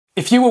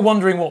If you were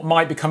wondering what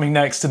might be coming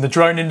next in the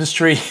drone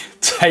industry,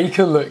 take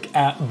a look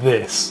at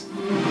this.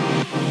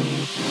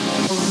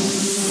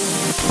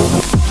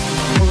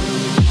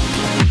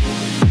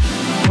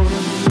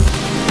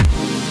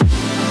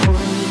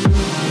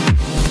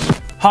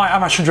 Hi,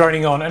 I'm Ash from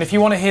DroningON, and if you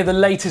want to hear the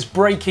latest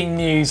breaking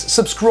news,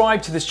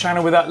 subscribe to this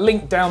channel with that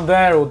link down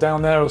there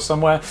or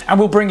somewhere, and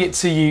we'll bring it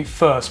to you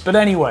first. But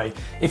anyway,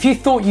 if you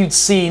thought you'd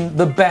seen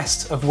the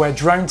best of where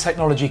drone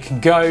technology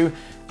can go,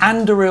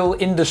 Anduril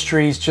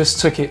Industries just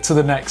took it to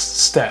the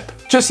next step.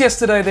 Just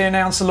yesterday, they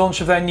announced the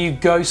launch of their new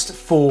Ghost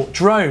 4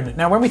 drone.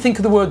 Now, when we think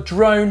of the word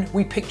drone,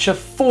 we picture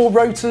 4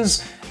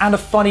 rotors and a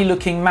funny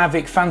looking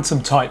Mavic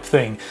Phantom type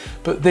thing,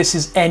 but this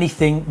is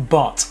anything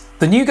but.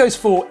 The new Ghost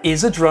 4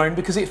 is a drone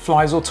because it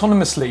flies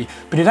autonomously,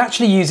 but it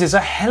actually uses a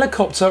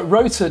helicopter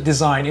rotor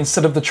design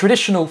instead of the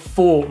traditional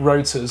 4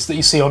 rotors that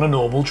you see on a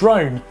normal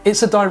drone.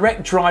 It's a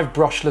direct drive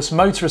brushless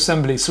motor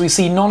assembly, so we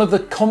see none of the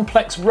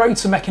complex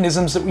rotor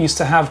mechanisms that we used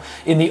to have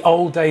in the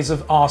old days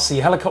of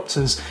RC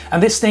helicopters,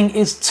 and this thing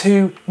is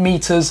 2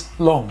 meters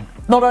long.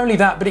 Not only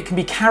that, but it can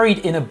be carried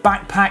in a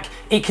backpack.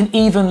 It can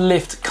even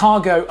lift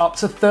cargo up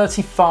to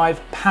 35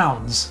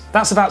 pounds.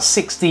 That's about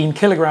 16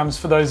 kilograms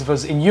for those of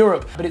us in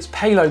Europe, but its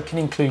payload can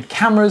include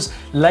cameras,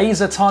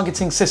 laser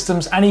targeting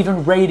systems, and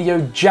even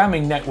radio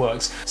jamming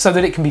networks, so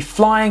that it can be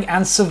flying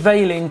and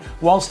surveilling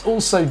whilst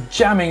also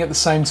jamming at the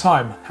same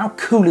time. How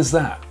cool is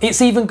that?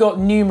 It's even got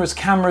numerous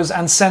cameras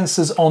and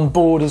sensors on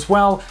board as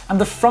well,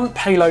 and the front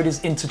payload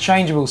is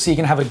interchangeable, so you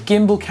can have a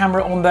gimbal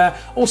camera on there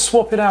or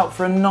swap it out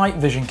for a night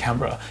vision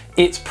camera.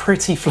 It's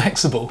pretty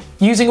flexible.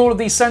 Using all of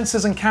these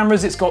sensors and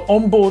cameras, it's got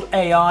onboard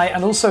AI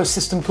and also a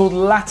system called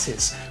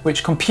Lattice,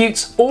 which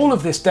computes all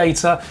of this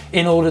data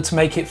in order to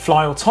make it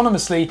fly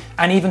autonomously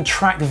and even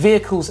track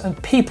vehicles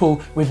and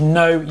people with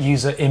no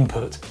user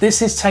input.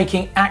 This is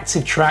taking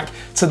active track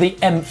to the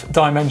nth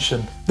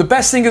dimension. The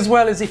best thing as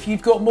well is if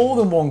you've got more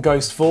than one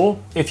Ghost 4,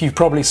 if you've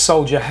probably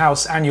sold your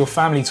house and your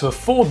family to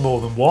afford more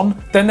than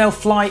one, then they'll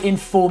fly in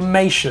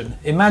formation.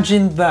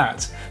 Imagine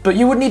that. But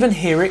you wouldn't even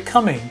hear it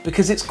coming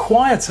because it's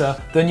quieter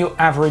than your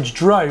average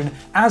drone,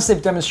 as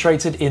they've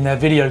demonstrated in their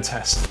video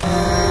test.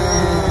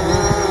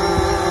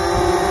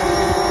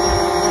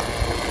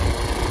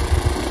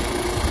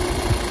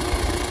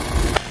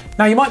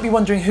 Now, you might be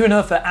wondering who on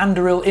earth are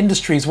Anduril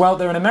Industries. Well,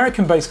 they're an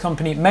American-based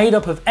company made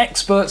up of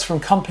experts from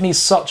companies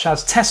such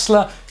as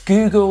Tesla,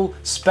 Google,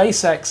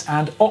 SpaceX,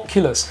 and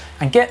Oculus.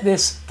 And get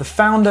this, the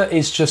founder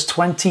is just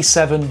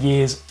 27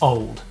 years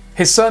old.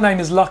 His surname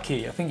is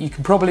Lucky. I think you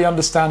can probably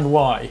understand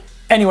why.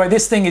 Anyway,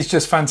 this thing is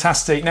just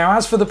fantastic. Now,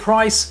 as for the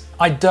price,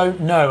 I don't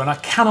know, and I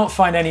cannot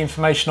find any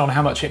information on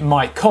how much it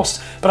might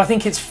cost, but I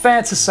think it's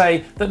fair to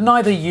say that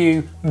neither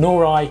you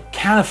nor I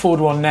can afford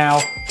one now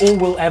or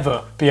will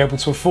ever be able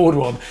to afford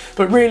one.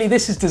 But really,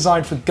 this is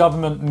designed for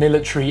government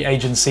military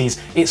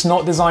agencies. It's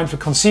not designed for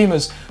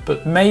consumers,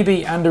 but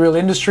maybe Anduril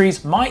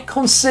Industries might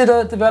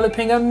consider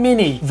developing a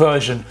mini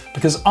version,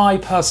 because I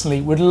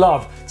personally would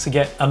love to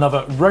get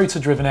another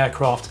rotor-driven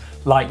aircraft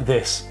like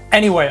this.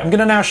 Anyway, I'm going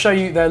to now show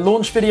you their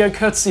launch video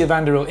courtesy of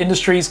Anduril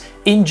Industries.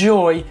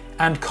 Enjoy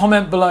and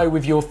comment below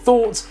with your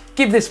thoughts.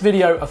 Give this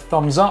video a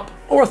thumbs up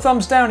or a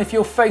thumbs down if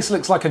your face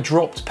looks like a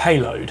dropped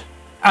payload.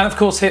 And of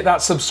course, hit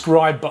that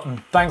subscribe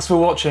button. Thanks for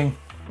watching.